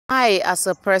I, as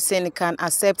a person, can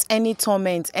accept any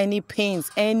torment, any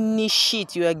pains, any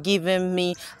shit you are giving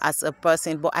me as a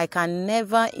person, but I can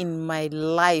never in my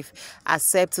life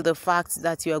accept the fact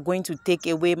that you are going to take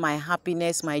away my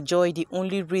happiness, my joy, the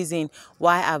only reason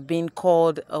why I've been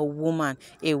called a woman,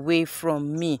 away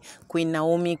from me. Queen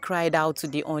Naomi cried out to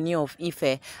the Ooni of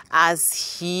Ife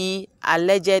as he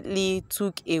allegedly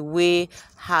took away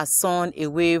her son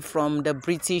away from the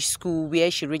British school where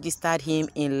she registered him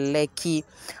in Lekki.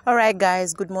 All right,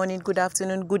 guys, good morning, good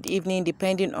afternoon, good evening,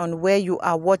 depending on where you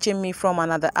are watching me from,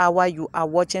 another hour you are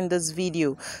watching this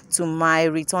video. To my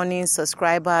returning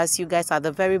subscribers, you guys are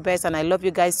the very best, and I love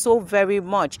you guys so very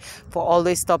much for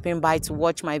always stopping by to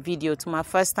watch my video. To my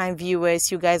first time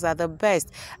viewers, you guys are the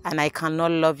best, and I cannot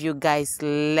love you guys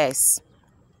less.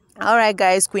 All right,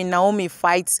 guys, Queen Naomi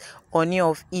fights Ooni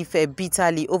of Ife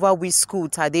bitterly over which school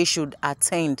Tade should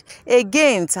attend.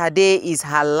 Again, Tade is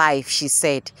her life, she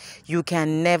said. You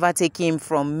can never take him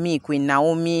from me. Queen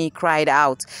Naomi cried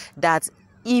out that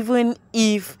even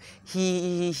if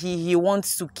he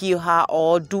wants to kill her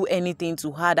or do anything to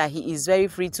her, that he is very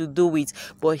free to do it,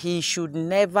 but he should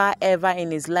never ever in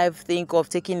his life think of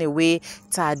taking away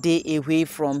Tade away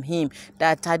from him.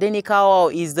 That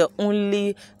Tade is the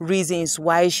only reasons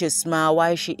why she smiles,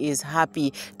 why she is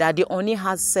happy. That he only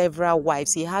has several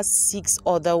wives. He has 6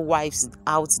 other wives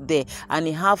out there, and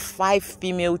he has 5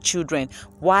 female children.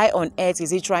 Why on earth is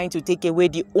he trying to take away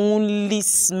the only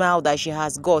smile that she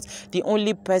has got, the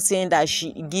only person that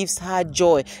she gives her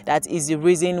joy, that is the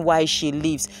reason why she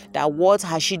lives? That what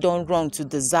has she done wrong to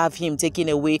deserve him taking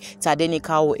away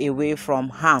Tade away from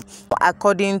her?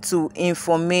 According to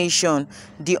information,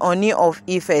 the Ooni of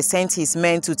Ife sent his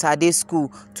men to Tade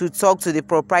school to talk to the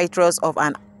proprietors of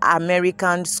an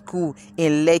American school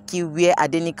in Lekki where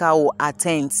Adenikawo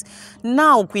attends.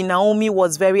 Now, Queen Naomi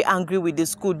was very angry with the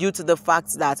school due to the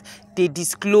fact that they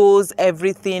disclose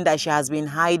everything that she has been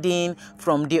hiding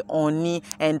from the Ooni,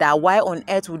 and that why on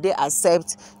earth would they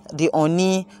accept the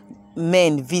Ooni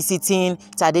men visiting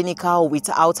Tade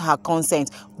without her consent.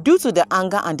 Due to the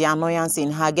anger and the annoyance in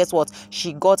her, guess what?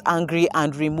 She got angry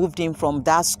and removed him from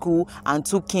that school and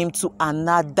took him to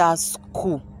another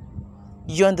school.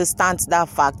 You understand that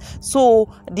fact?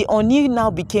 So the Ooni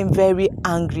now became very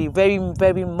angry, very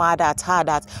mad at her,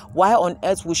 that why on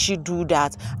earth would she do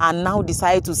that, and now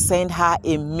decided to send her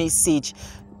a message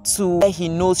to where he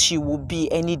knows she will be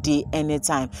any day,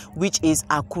 anytime, which is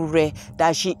Akure.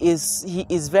 That he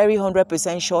is very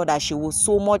 100% sure that she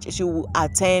will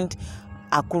attend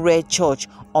Akure church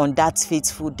on that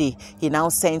fateful day. He now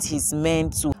sent his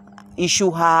men to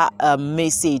issue her a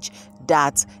message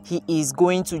that he is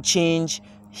going to change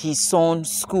his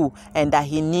son's school and that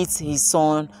he needs his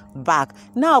son back.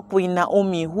 Now Queen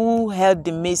Naomi, who heard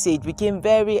the message, became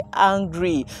very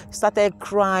angry, started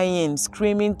crying,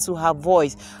 screaming to her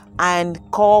voice, and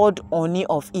called Ooni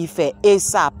of Ife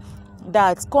ASAP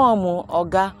that, come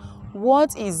Oga,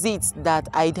 what is it that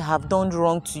I have done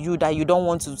wrong to you that you don't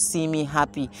want to see me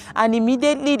happy? And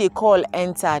immediately the call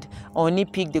entered. Ooni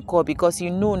picked the call because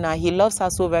now he loves her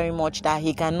so very much that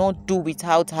he cannot do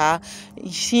without her.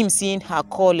 Him seeing her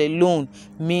call alone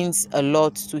means a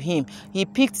lot to him. He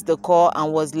picked the call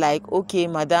and was like, okay,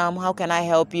 madam, how can I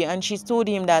help you? And she told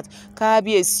him that,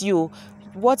 Kabiyesi,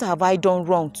 what have I done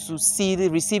wrong to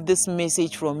receive this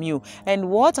message from you? And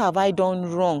what have I done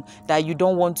wrong that you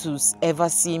don't want to ever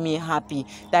see me happy?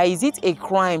 That is it a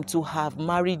crime to have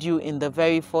married you in the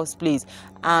very first place?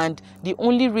 And the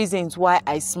only reasons why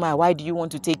I smile, why do you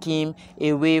want to take him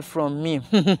away from me?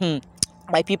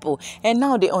 My people. And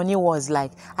now the Ooni was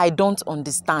like, I don't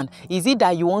understand. Is it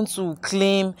that you want to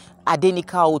claim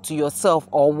Adenikawo to yourself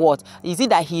or what? Is it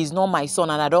that he is not my son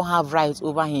and I don't have rights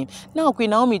over him? Now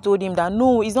Queen Naomi told him that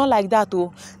no, it's not like that,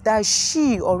 oh. That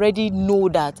she already know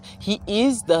that he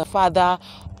is the father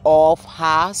of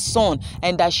her son,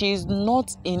 and that she is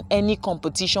not in any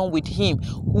competition with him,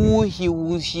 who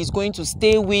she's going to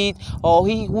stay with, or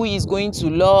who is going to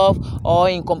love, or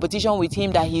in competition with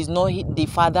him, that he is not the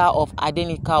father of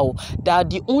Adenikawo. That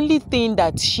the only thing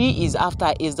that she is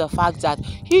after is the fact that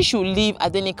he should leave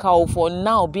Adenikawo for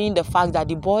now, being the fact that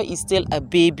the boy is still a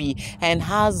baby and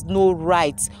has no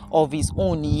rights of his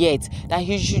own yet. That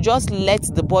he should just let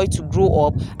the boy to grow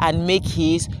up and make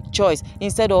his choice,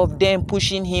 instead of them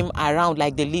pushing him around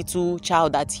like the little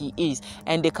child that he is.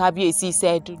 And the Kabiyesi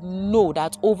said no,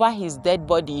 that over his dead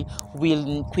body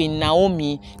will Queen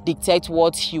Naomi dictate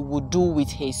what he would do with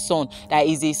his son. That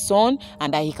is a son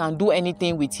and that he can do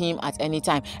anything with him at any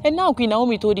time. And now Queen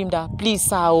Naomi told him that, please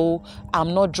sir,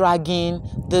 I'm not dragging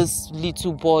this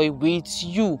little boy with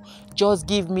you. Just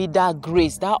give me that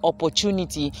grace, that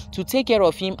opportunity to take care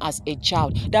of him as a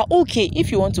child. That okay,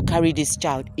 if you want to carry this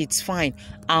child, it's fine.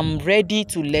 I'm ready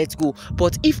to let go.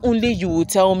 But if only you will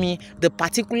tell me the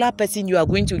particular person you are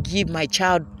going to give my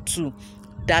child to,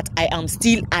 that I am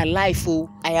still alive,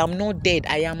 I am not dead,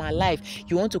 I am alive.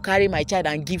 You want to carry my child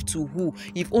and give to who?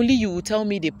 If only you will tell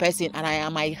me the person and I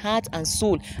am my heart and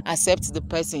soul accept the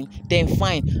person, then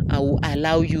fine, I will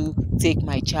allow you take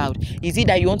my child. Is it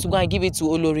that you want to go and give it to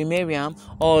Olori Mariam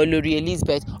or Olori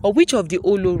Elizabeth, or which of the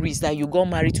Oloris that you got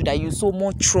married to that you so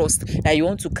much trust that you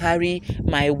want to carry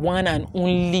my one and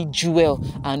only jewel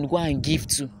and go and give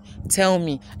to? Tell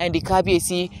me. And the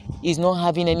Kabiyesi is not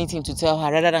having anything to tell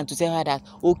her, rather than to tell her that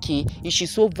okay, if she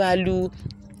so value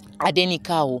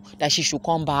Adenika, that she should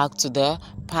come back to the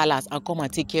palace and come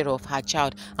and take care of her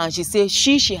child. And she says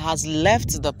she has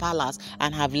left the palace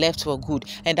and have left for good,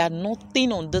 and that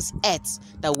nothing on this earth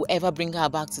that will ever bring her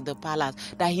back to the palace.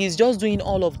 That he's just doing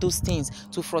all of those things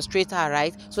to frustrate her,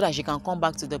 right? So that she can come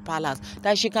back to the palace.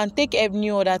 That she can take any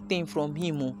other thing from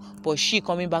him, but she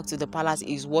coming back to the palace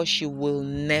is what she will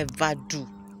never do.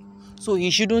 So he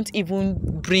shouldn't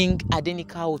even bring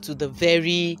Adenika to the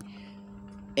very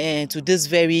to this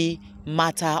very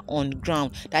matter on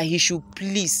ground. That he should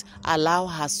please allow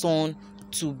her son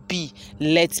to be,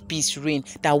 let peace reign.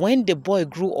 That when the boy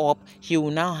grew up, he will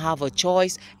now have a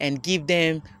choice and give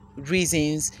them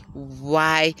reasons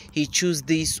why he chose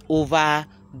this over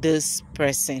this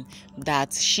person.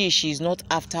 That she's not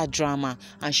after drama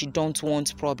and she don't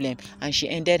want problem, and she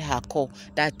ended her call.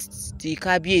 That the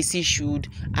Kabiyesi should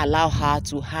allow her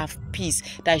to have peace,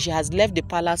 that she has left the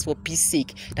palace for peace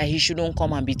sake, that he shouldn't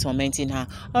come and be tormenting her.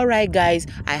 All right guys,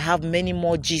 I have many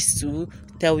more gists to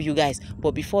tell you guys,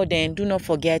 but before then, do not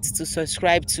forget to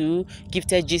subscribe to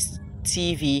Gifted Gist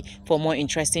TV for more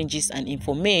interesting gist and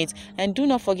informate, and do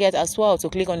not forget as well to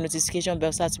click on notification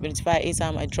bell so to be notified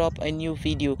anytime I drop a new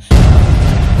video.